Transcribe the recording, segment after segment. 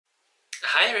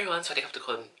Hi everyone สวัสดีครับทุก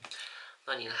คนต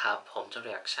อนนี้นะครับผมจะ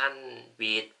reaction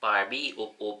with Barbie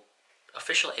Oop Oop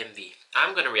official MV.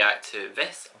 I'm gonna react to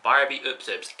this Barbie Oops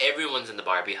Oops. Everyone's in the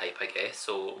Barbie hype, I guess,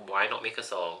 so why not make a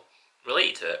song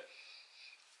related to it?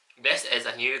 This is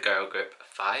a new girl group,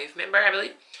 5-member I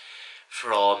believe,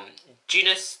 from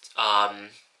Gnest,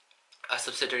 a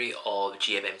subsidiary of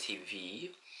GMMTV.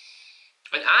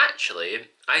 And actually,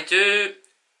 I do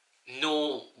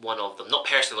know one of them, not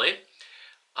personally.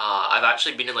 I've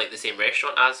actually been in like the same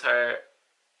restaurant as her.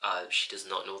 She does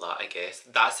not know that, I guess.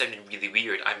 That sounded really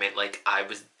weird. I meant like I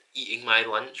was eating my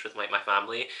lunch with my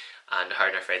family and her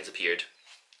and her friends appeared.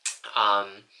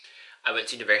 I went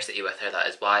to university with her, that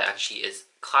is why, and she is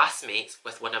classmates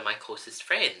with one of my closest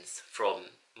friends from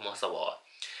Mosawa.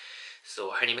 So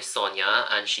her name is Sonya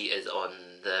and she is on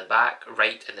the back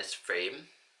right in this frame.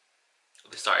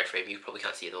 The started frame, you probably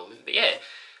can't see at the moment, but yeah.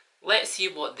 Let's see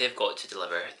what they've got to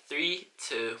deliver. 3,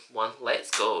 2, 1,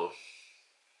 let's go.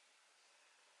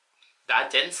 That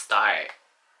didn't start.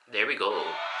 There we go.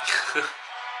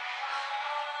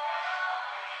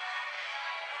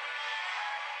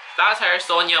 That's her,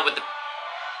 Sonya, with the...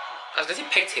 I was gonna say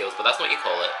pigtails, but that's not what you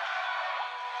call it.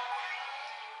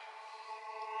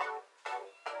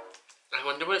 I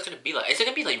wonder what it's gonna be like. Is it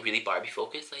gonna be like really Barbie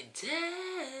focused? Like,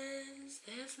 dance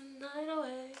the night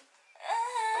away.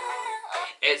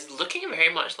 It's looking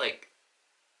very much like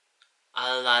a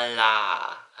la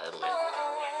la at the moment.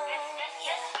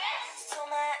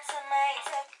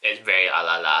 It's very a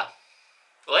la la.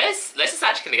 Let's just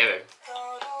actually come together.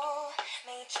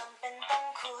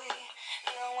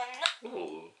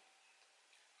 Ooh.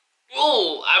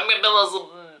 Ooh, I'm gonna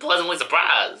be pleasantly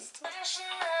surprised.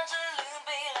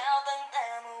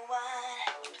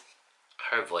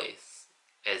 Her voice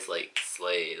is like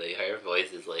slay. Like her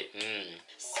voice is like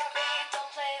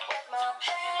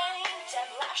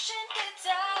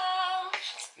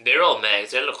They're all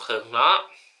mixed. They're looking not.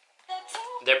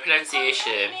 Their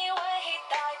pronunciation.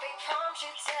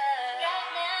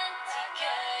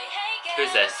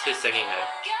 Who's this? Who's singing now?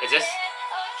 Is this?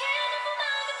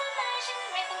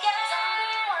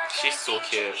 She's so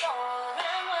cute.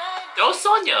 Oh,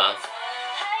 Sonya!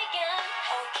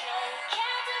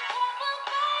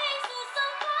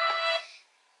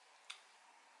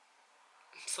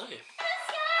 Slay.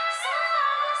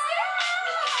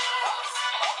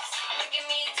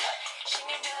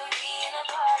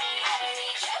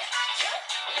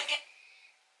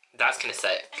 That's kinda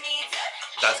sick.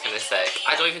 That's kinda sick.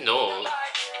 I don't even know.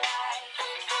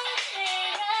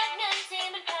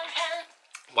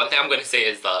 One thing I'm gonna say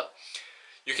is that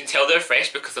you can tell they're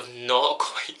fresh because I've not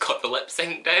quite got the lip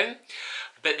sync down.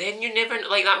 But then you never,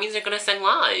 like, that means they're gonna sing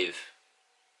live.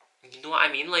 You know what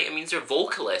I mean? Like, it means they're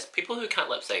vocalists. People who can't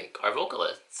lip sync are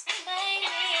vocalists.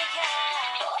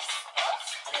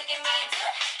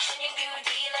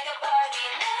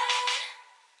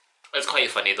 It's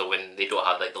quite funny though when they don't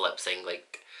have like the lip sync,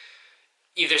 like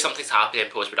either something's happening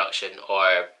in post production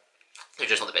or they're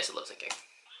just not the best at lip syncing.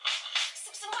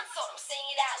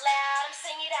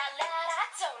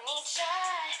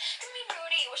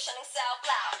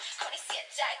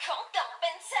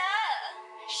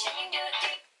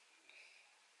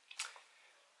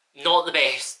 Not the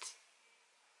best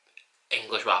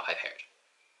English rap I've heard.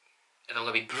 And I'm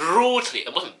gonna be brutally,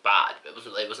 it wasn't bad, but it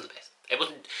wasn't the best. It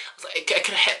wasn't, I was like, it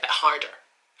could have hit a bit harder.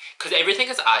 Because everything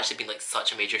has actually been like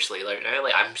such a major slay right now.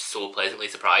 Like, I'm so pleasantly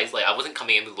surprised. Like, I wasn't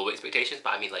coming in with low expectations,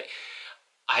 but I mean, like,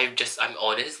 I'm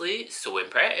honestly so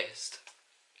impressed.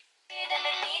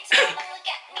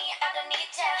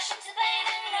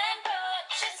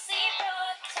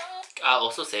 I'll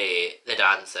also say the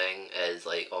dancing is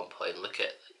like on point. Look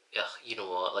at, you know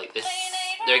what, like this,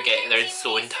 they're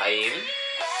so in time.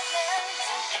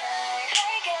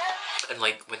 And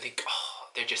like when they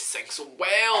just sing so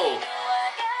well.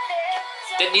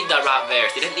 Didn't need that rap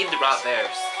verse. They didn't need the rap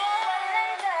verse.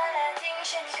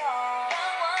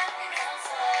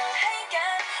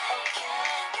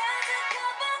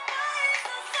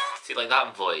 See, like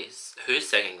that voice. Who's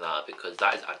singing that? Because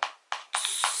that is a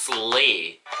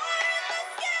slay.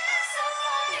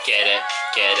 Get it,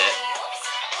 get it.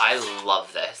 I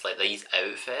love this. Like these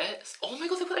outfits. Oh my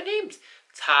god, they've got their names.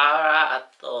 Tara,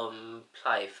 Atom,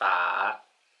 Playfa,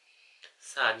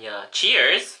 Sonya.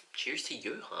 Cheers. Cheers to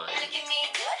you, hon.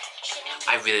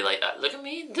 I really like that. Look at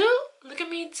me do. Look at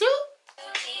me do.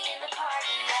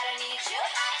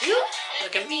 You.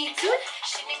 Look at me do.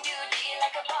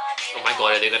 Oh my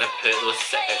god, are they gonna put those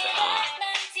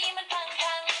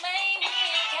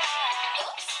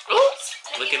Oops.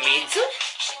 Look at me do.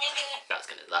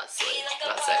 That's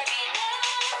it.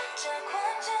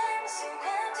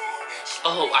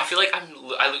 Oh Oh, I feel like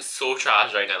I look so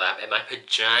trash right now. I'm in my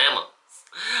pajamas.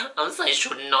 I'm ใส่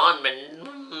ชุดนอนเป็น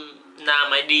หน้า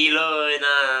ไม่ดีเลยน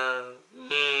ะ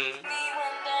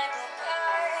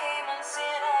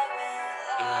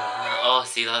Oh,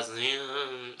 see, that's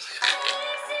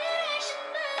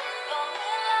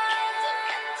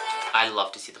I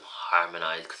love to see them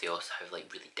harmonize because they also have like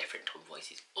really different tone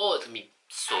voices. Oh, it's gonna be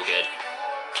so good.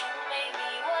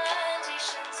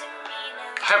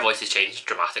 Her voice has changed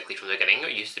dramatically from the beginning.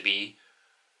 It used to be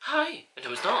hi, and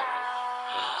it was not.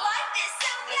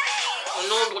 Oh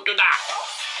no, don't do that.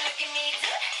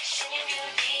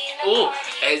 Oh,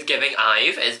 it's giving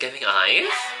Ive. It's giving Ive.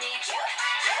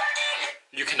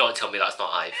 You cannot tell me that's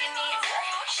not Ive.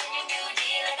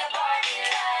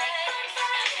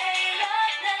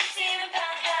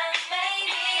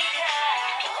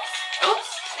 Oh,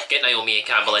 get Naomi and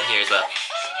Campbell in here as well.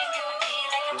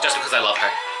 Just because I love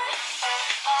her.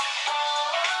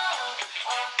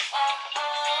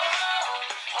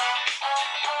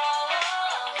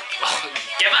 Oh,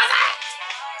 give us that!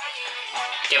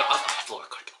 Give us floor.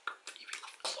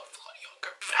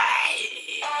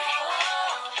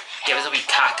 Give us a wee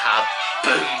caca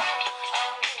boom.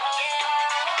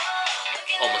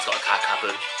 Almost got a caca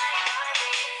boom.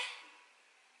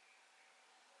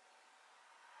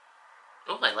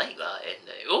 Oh, I like that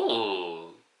ending.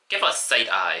 Oh, give us side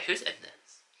eye. Who's in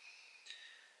this?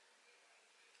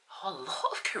 Oh, a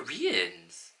lot of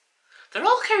Koreans. They're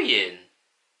all Korean.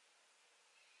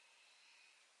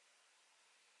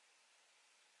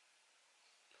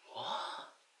 What?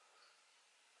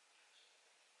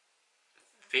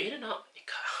 Fair enough.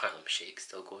 Harlem Shake's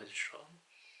still going strong.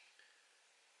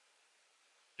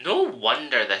 No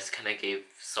wonder this kind of gave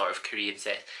sort of Korean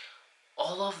sex.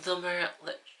 All of them are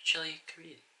literally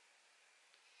Korean.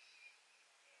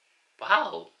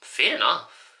 Wow, fair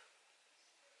enough.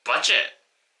 Budget.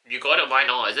 You got it, why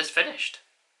not? Is this finished?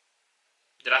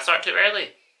 Did I start too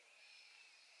early?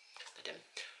 I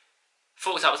didn't.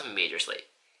 Folks, that was a major slate.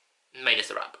 Minus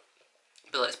the rap.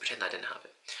 But let's pretend I didn't have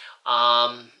it.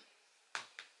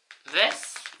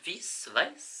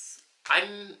 VIIS.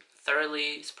 I'm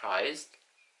thoroughly surprised.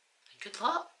 And good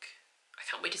luck. I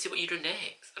can't wait to see what you do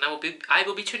next. And I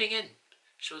will be tuning in.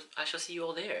 I shall see you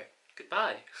all there.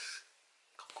 Goodbye.